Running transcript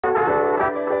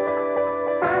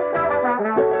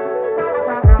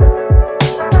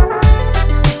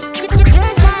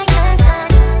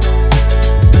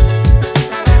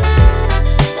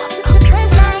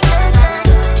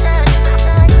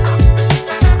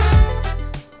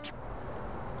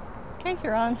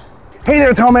you're on. Hey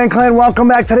there, Coachmen clan. Welcome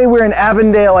back. Today we're in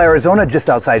Avondale, Arizona, just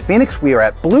outside Phoenix. We are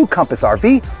at Blue Compass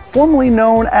RV, formerly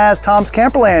known as Tom's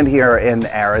Camperland here in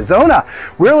Arizona.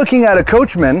 We're looking at a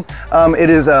Coachmen. It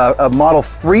is a model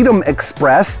Freedom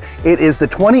Express. It is the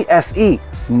 20 SE,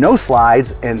 no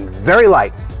slides and very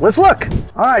light. Let's look.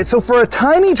 All right, so for a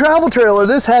tiny travel trailer,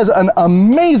 this has an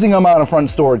amazing amount of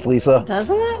front storage, Lisa.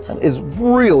 Doesn't it? That is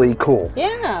really cool.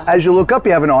 Yeah. As you look up,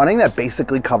 you have an awning that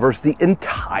basically covers the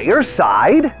entire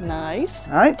side. Nice.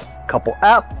 All right, couple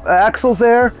axles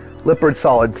there, Lippert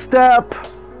solid step.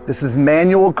 This is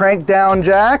manual crank down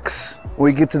jacks. When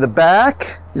we get to the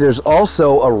back, there's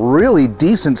also a really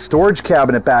decent storage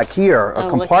cabinet back here, a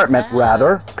compartment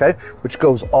rather, okay, which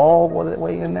goes all the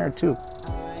way in there too.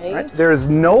 Nice. Right. There is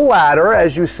no ladder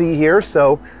as you see here,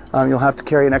 so you'll have to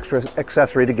carry an extra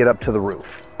accessory to get up to the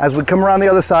roof. As we come around the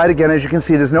other side, again, as you can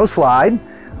see, there's no slide,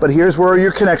 but here's where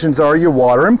your connections are, your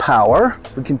water and power.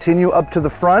 We continue up to the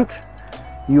front.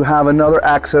 You have another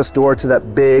access door to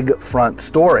that big front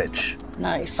storage.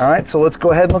 Nice. All right, so let's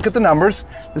go ahead and look at the numbers.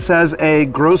 This has a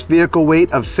gross vehicle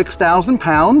weight of 6,000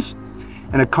 pounds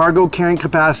and a cargo carrying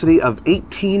capacity of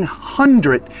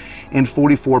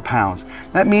 1,844 pounds.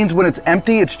 That means when it's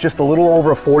empty, it's just a little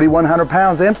over 4,100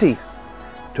 pounds empty.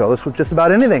 Tow this with just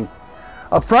about anything.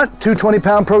 Up front, two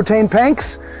 20-pound propane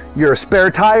tanks. Your spare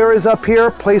tire is up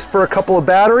here, placed for a couple of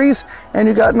batteries, and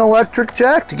you got an electric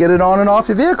jack to get it on and off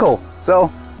your vehicle.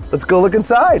 So let's go look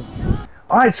inside.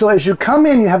 All right, so as you come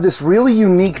in, you have this really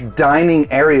unique dining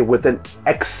area with an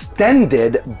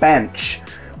extended bench,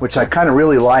 which I kind of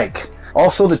really like.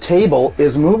 Also, the table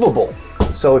is movable.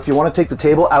 So if you want to take the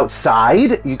table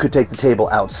outside, you could take the table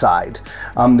outside.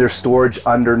 There's storage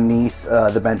underneath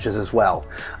the benches as well.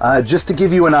 Just to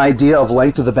give you an idea of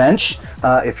length of the bench,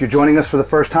 if you're joining us for the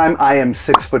first time, I am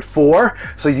 6'4",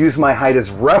 so use my height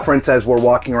as reference as we're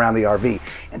walking around the RV.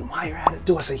 And while you're at it,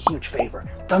 do us a huge favor.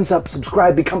 Thumbs up,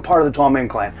 subscribe, become part of the Coachmen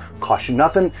clan. Costs you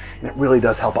nothing, and it really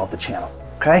does help out the channel,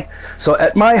 okay? So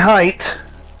at my height,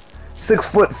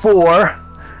 6'4",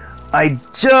 I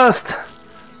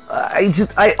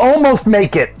almost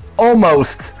make it,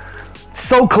 almost,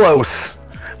 so close,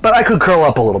 but I could curl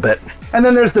up a little bit. And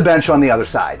then there's the bench on the other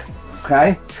side,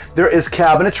 okay? There is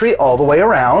cabinetry all the way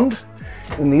around,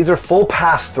 and these are full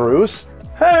pass-throughs.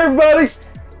 Hey everybody!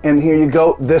 And here you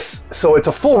go, so it's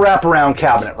a full wraparound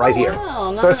cabinet right here. Wow,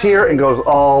 nice. Starts here and goes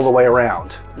all the way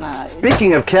around. Nice.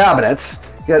 Speaking of cabinets,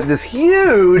 you got this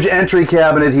huge entry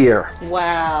cabinet here.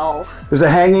 Wow. There's a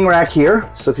hanging rack here,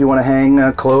 so if you want to hang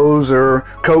clothes or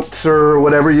coats or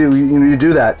whatever, you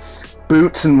do that.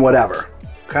 Boots and whatever,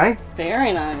 okay?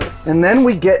 Very nice. And then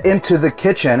we get into the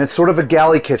kitchen. It's sort of a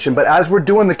galley kitchen, but as we're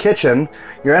doing the kitchen,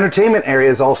 your entertainment area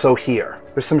is also here.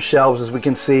 There's some shelves, as we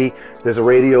can see. There's a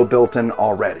radio built in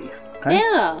already. Okay.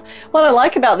 Yeah, what I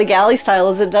like about the galley style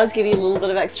is it does give you a little bit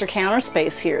of extra counter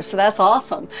space here, so that's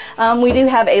awesome. We do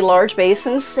have a large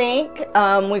basin sink.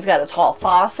 We've got a tall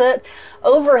faucet.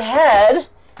 Overhead,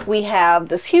 we have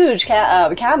this huge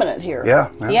cabinet here. Yeah.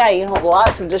 Yeah, you can hold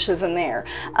lots of dishes in there.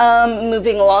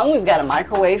 Moving along, we've got a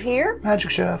microwave here. Magic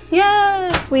Chef.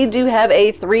 Yes, we do have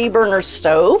a 3-burner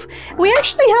stove. We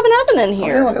actually have an oven in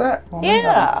here. Oh, yeah, look at that. Oh,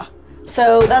 yeah.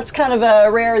 So that's kind of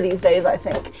rare these days, I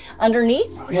think.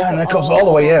 Underneath, yeah, and that goes all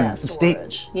the way in. It's deep.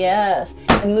 Yes.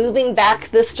 And moving back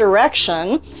this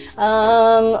direction,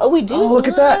 oh, we do. Oh, look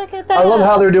at that. I love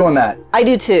how they're doing that. I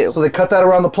do too. So they cut that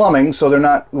around the plumbing, so they're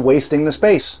not wasting the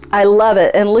space. I love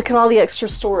it. And look at all the extra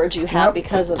storage you have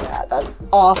because of that. That's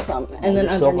awesome. And then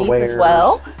underneath as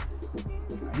well.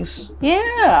 Nice.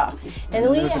 Yeah. And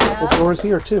then we have a couple drawers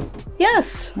here too.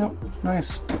 Yes. Yep.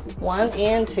 Nice. 1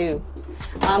 and 2.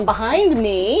 Behind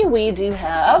me, we do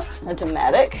have a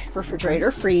Dometic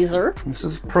refrigerator freezer. This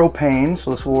is propane,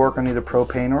 so this will work on either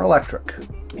propane or electric.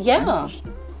 Yeah. All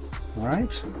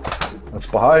right. That's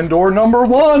behind door number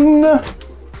 1.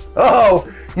 Oh,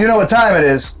 you know what time it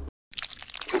is.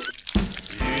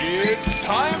 It's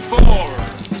time for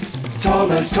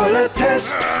Coacmen's Toilet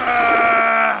Test.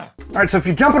 All right, so if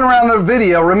you're jumping around the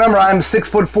video, remember I'm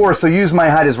 6'4", so use my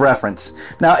height as reference.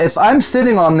 Now, if I'm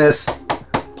sitting on this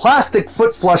plastic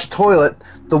foot flush toilet,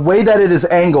 the way that it is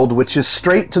angled, which is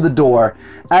straight to the door,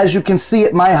 as you can see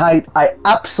at my height, I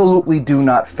absolutely do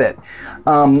not fit.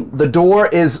 The door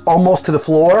is almost to the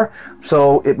floor,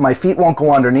 so my feet won't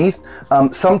go underneath.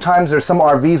 Sometimes there's some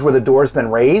RVs where the door's been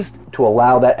raised to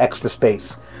allow that extra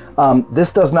space.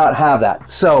 This does not have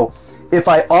that. So if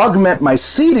I augment my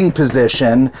seating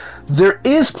position, there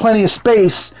is plenty of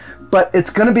space, but it's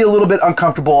going to be a little bit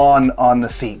uncomfortable on the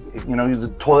seat. You know, the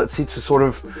toilet seats are sort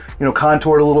of, you know,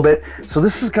 contoured a little bit. So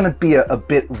this is going to be a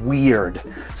bit weird.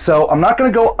 So I'm not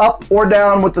going to go up or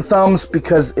down with the thumbs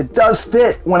because it does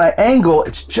fit when I angle.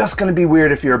 It's just going to be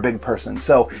weird if you're a big person.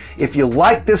 So if you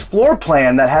like this floor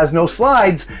plan that has no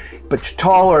slides, but you're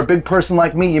tall or a big person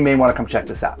like me, you may want to come check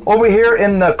this out. Over here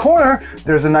in the corner,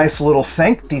 there's a nice little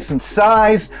sink, decent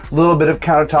size, a little bit of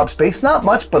countertop space, not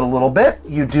much, but a little bit.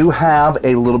 You do have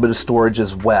a little bit of storage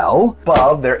as well.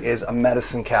 Above, there is a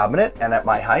medicine cabinet, and at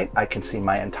my height, I can see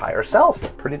my entire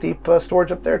self. Pretty deep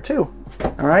storage up there too.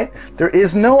 All right, there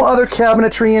is no other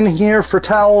cabinetry in here for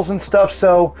towels and stuff,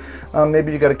 so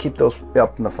maybe you got to keep those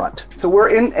up in the front. So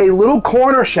we're in a little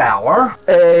corner shower,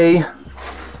 a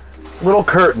little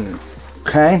curtain,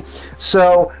 okay?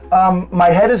 So my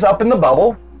head is up in the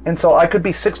bubble, and so I could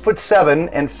be 6'7"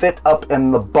 and fit up in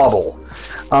the bubble.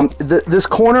 This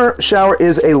corner shower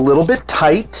is a little bit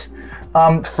tight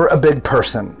for a big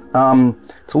person.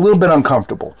 It's a little bit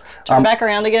uncomfortable. Turn back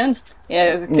around again.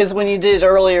 Yeah, because when you did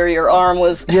earlier, your arm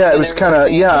was... Yeah, it was kind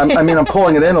of, yeah, I mean, I'm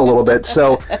pulling it in a little bit,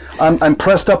 so I'm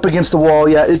pressed up against the wall.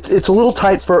 Yeah, it's a little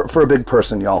tight for a big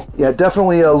person, y'all. Yeah,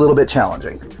 definitely a little bit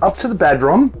challenging. Up to the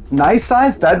bedroom. Nice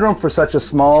size bedroom for such a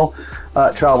small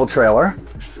travel trailer.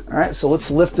 All right, so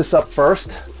let's lift this up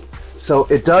first. So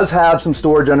it does have some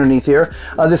storage underneath here.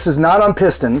 This is not on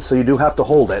pistons, so you do have to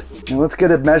hold it. And let's get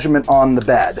a measurement on the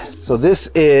bed. So this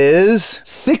is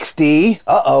 60,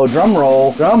 drum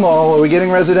roll. Drum roll, are we getting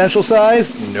residential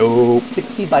size? Nope,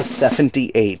 60 by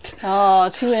 78. Oh,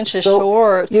 2 inches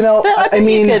short. You know, I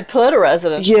mean, you could put a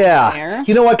residential in here.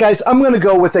 You know what, guys? I'm gonna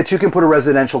go with that. You can put a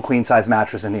residential queen size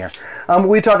mattress in here.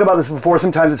 We talked about this before.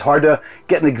 Sometimes it's hard to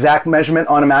get an exact measurement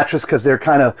on a mattress because they're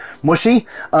kind of mushy.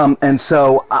 And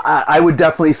so I would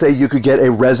definitely say you could get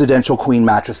a residential queen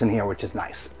mattress in here, which is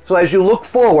nice. So as you look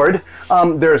forward,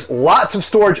 there's lots of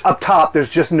storage up top. There's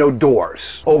just no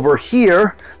doors. Over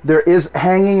here, there is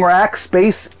hanging rack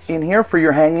space in here for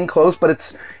your hanging clothes,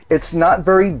 but it's not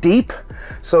very deep.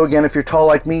 So again, if you're tall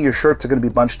like me, your shirts are going to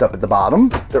be bunched up at the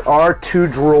bottom. There are 2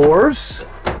 drawers.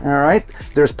 All right,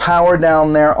 there's power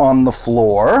down there on the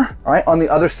floor. All right, on the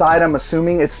other side, I'm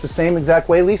assuming it's the same exact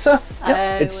way, Lisa?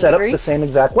 Yep, it's set up the same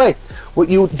exact way. What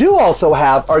you do also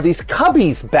have are these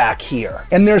cubbies back here,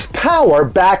 and there's power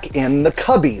back in the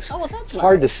cubbies. Oh, well, that's it's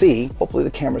hard to see. Hopefully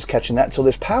the camera's catching that. So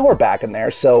there's power back in there.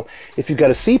 So if you've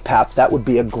got a CPAP, that would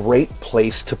be a great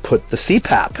place to put the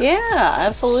CPAP. Yeah,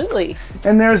 absolutely.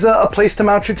 And there's a place to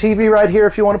mount your TV right here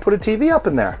if you want to put a TV up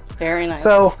in there. Very nice.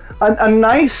 So a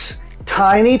nice,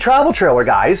 tiny travel trailer,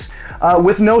 guys,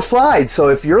 with no slides. So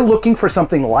if you're looking for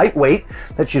something lightweight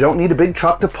that you don't need a big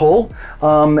truck to pull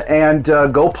and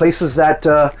go places that,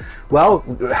 well,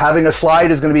 having a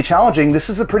slide is going to be challenging, this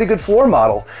is a pretty good floor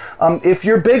model. If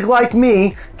you're big like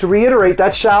me, to reiterate,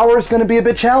 that shower is going to be a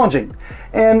bit challenging.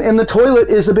 And the toilet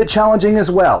is a bit challenging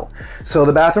as well. So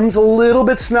the bathroom's a little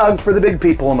bit snug for the big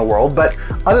people in the world, but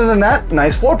other than that,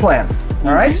 nice floor plan.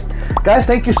 All right, guys,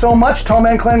 thank you so much. Tall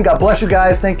Man Clan, God bless you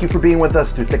guys. Thank you for being with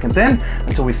us through thick and thin.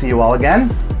 Until we see you all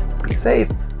again, be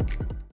safe.